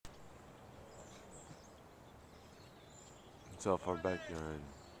It's off our backyard.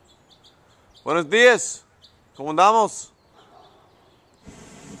 Buenos dias! ¿Cómo andamos?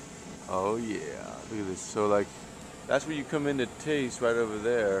 Oh yeah, look at this. So like, that's where you come in to taste, right over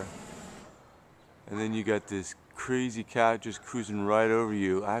there. And then you got this crazy cat just cruising right over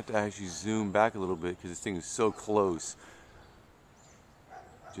you. I have to actually zoom back a little bit because this thing is so close.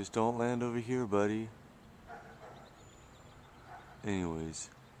 Just don't land over here, buddy. Anyways.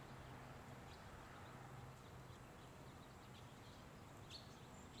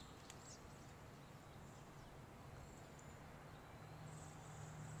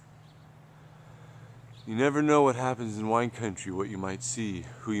 You never know what happens in wine country, what you might see,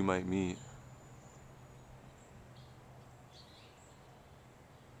 who you might meet.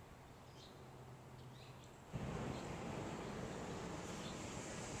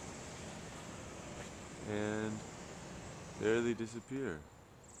 And there they disappear.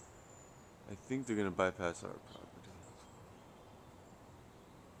 I think they're gonna bypass our property.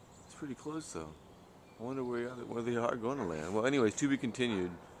 It's pretty close though. I wonder where they are going to land. Well, anyways, to be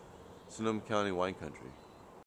continued. Sonoma County wine country.